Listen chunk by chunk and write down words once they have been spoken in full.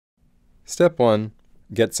Step 1.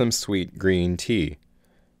 Get some sweet green tea.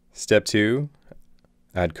 Step 2.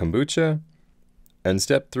 Add kombucha. And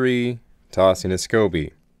step 3. Toss in a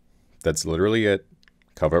SCOBY. That's literally it.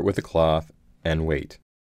 Cover it with a cloth and wait.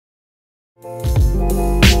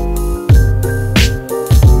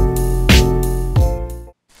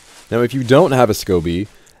 Now, if you don't have a SCOBY,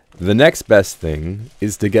 the next best thing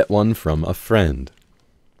is to get one from a friend.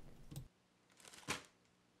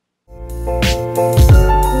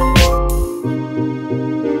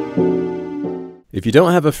 If you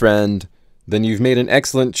don't have a friend, then you've made an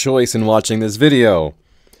excellent choice in watching this video.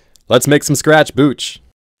 Let's make some scratch Booch.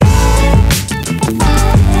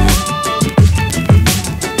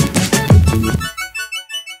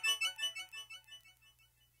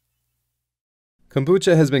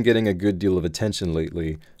 Kombucha has been getting a good deal of attention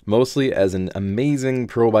lately, mostly as an amazing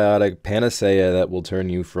probiotic panacea that will turn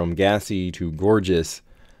you from gassy to gorgeous.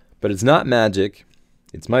 But it's not magic,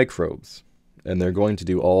 it's microbes, and they're going to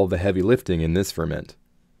do all the heavy lifting in this ferment.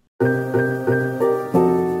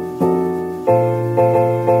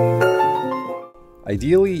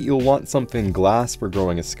 Ideally, you'll want something glass for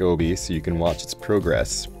growing a SCOBY so you can watch its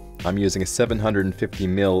progress. I'm using a 750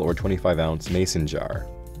 ml or 25 ounce mason jar.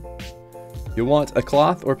 You'll want a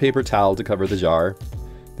cloth or paper towel to cover the jar.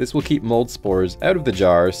 This will keep mold spores out of the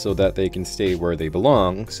jar so that they can stay where they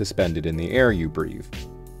belong, suspended in the air you breathe.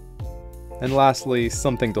 And lastly,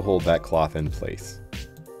 something to hold that cloth in place.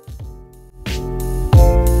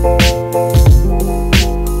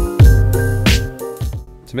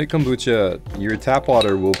 To make kombucha, your tap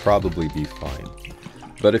water will probably be fine.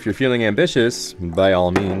 But if you're feeling ambitious, by all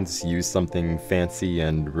means, use something fancy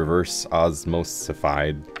and reverse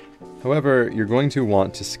osmosified. However, you're going to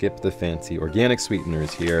want to skip the fancy organic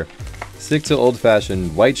sweeteners here. Stick to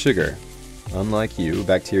old-fashioned white sugar. Unlike you,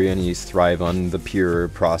 bacteria and yeast thrive on the pure,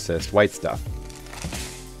 processed white stuff.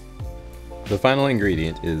 The final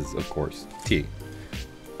ingredient is, of course, tea.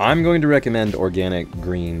 I'm going to recommend organic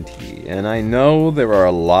green tea, and I know there are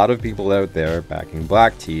a lot of people out there backing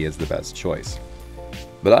black tea as the best choice.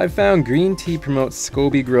 But I've found green tea promotes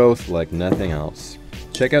SCOBY growth like nothing else.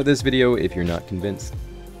 Check out this video if you're not convinced.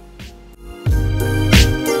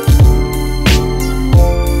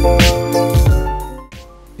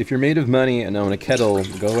 If you're made of money and own a kettle,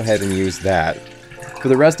 go ahead and use that. For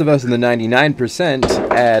the rest of us in the 99%,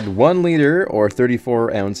 add 1 liter or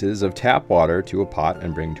 34 ounces of tap water to a pot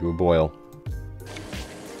and bring to a boil.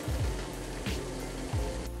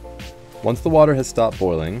 Once the water has stopped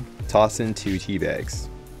boiling, toss in 2 tea bags.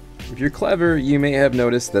 If you're clever, you may have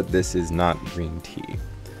noticed that this is not green tea.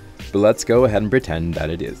 But let's go ahead and pretend that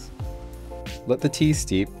it is. Let the tea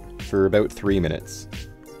steep for about 3 minutes.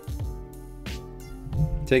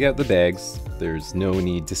 Take out the bags, there's no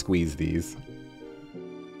need to squeeze these.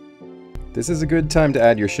 This is a good time to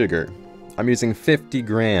add your sugar. I'm using 50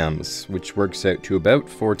 grams, which works out to about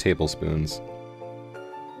 4 tablespoons.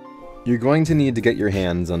 You're going to need to get your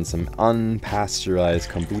hands on some unpasteurized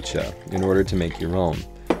kombucha in order to make your own.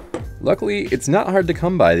 Luckily, it's not hard to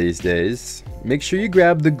come by these days. Make sure you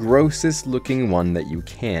grab the grossest looking one that you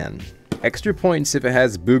can. Extra points if it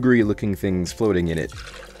has boogery looking things floating in it.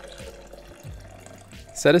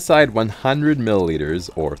 Set aside 100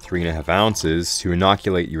 milliliters, or 3.5 ounces, to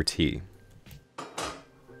inoculate your tea.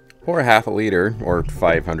 Pour half a liter, or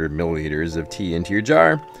 500 milliliters of tea into your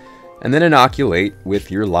jar, and then inoculate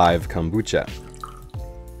with your live kombucha.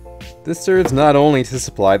 This serves not only to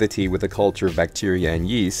supply the tea with a culture of bacteria and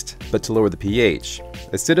yeast, but to lower the pH.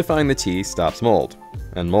 Acidifying the tea stops mold,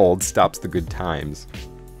 and mold stops the good times.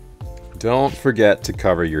 Don't forget to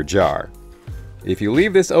cover your jar. If you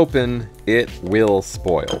leave this open, it will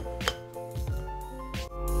spoil.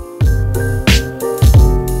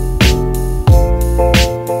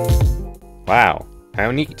 Wow, how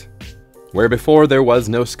neat. Where before there was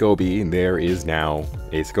no SCOBY, there is now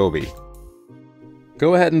a SCOBY.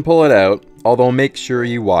 Go ahead and pull it out, although make sure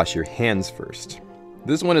you wash your hands first.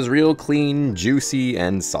 This one is real clean, juicy,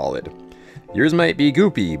 and solid. Yours might be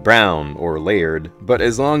goopy, brown, or layered, but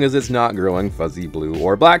as long as it's not growing fuzzy blue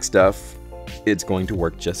or black stuff, it's going to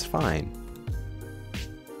work just fine.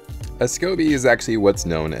 A SCOBY is actually what's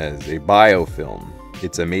known as a biofilm.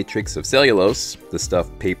 It's a matrix of cellulose, the stuff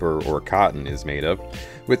paper or cotton is made of,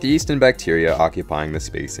 with yeast and bacteria occupying the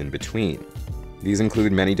space in between. These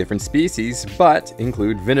include many different species, but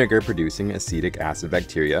include vinegar-producing acetic acid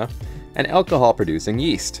bacteria and alcohol-producing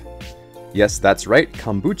yeast. Yes, that's right,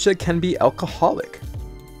 kombucha can be alcoholic.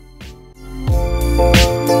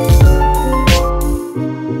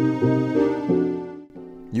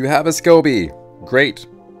 You have a SCOBY. Great.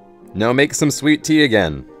 Now make some sweet tea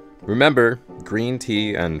again. Remember, green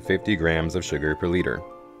tea and 50 grams of sugar per liter.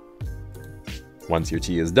 Once your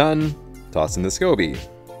tea is done, toss in the SCOBY.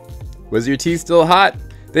 Was your tea still hot?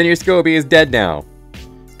 Then your SCOBY is dead now.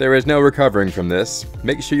 There is no recovering from this.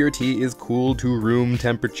 Make sure your tea is cool to room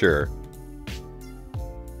temperature.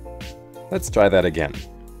 Let's try that again.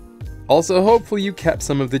 Also, hopefully you kept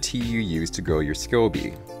some of the tea you used to grow your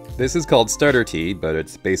SCOBY. This is called starter tea, but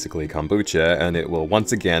it's basically kombucha, and it will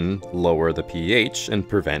once again lower the pH and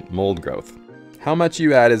prevent mold growth. How much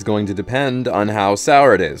you add is going to depend on how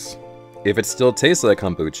sour it is. If it still tastes like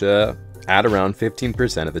kombucha, add around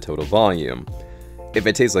 15% of the total volume. If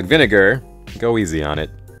it tastes like vinegar, go easy on it.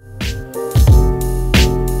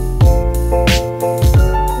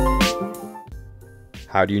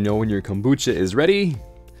 How do you know when your kombucha is ready?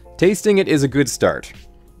 Tasting it is a good start.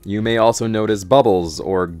 You may also notice bubbles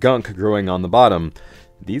or gunk growing on the bottom.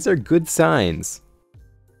 These are good signs.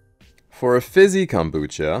 For a fizzy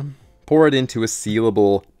kombucha, pour it into a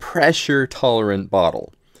sealable, pressure-tolerant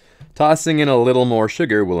bottle. Tossing in a little more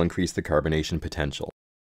sugar will increase the carbonation potential.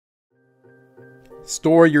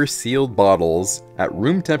 Store your sealed bottles at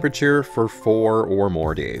room temperature for 4 or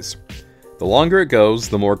more days. The longer it goes,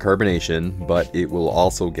 the more carbonation, but it will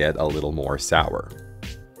also get a little more sour.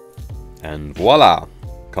 And voila!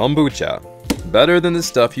 Kombucha. Better than the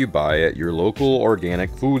stuff you buy at your local organic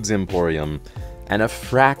foods emporium, and a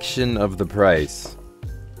fraction of the price.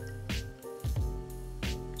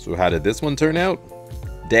 So how did this one turn out?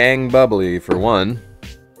 Dang bubbly for one.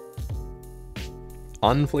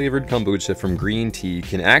 Unflavored kombucha from green tea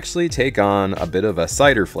can actually take on a bit of a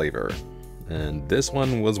cider flavor, and this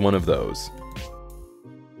one was one of those.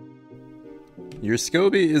 Your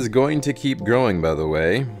SCOBY is going to keep growing, by the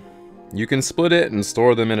way. You can split it and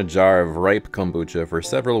store them in a jar of ripe kombucha for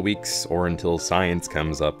several weeks or until science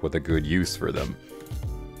comes up with a good use for them.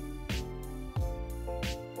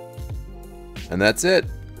 And that's it.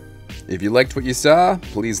 If you liked what you saw,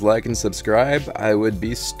 please like and subscribe. I would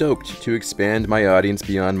be stoked to expand my audience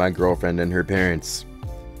beyond my girlfriend and her parents.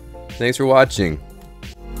 Thanks for watching.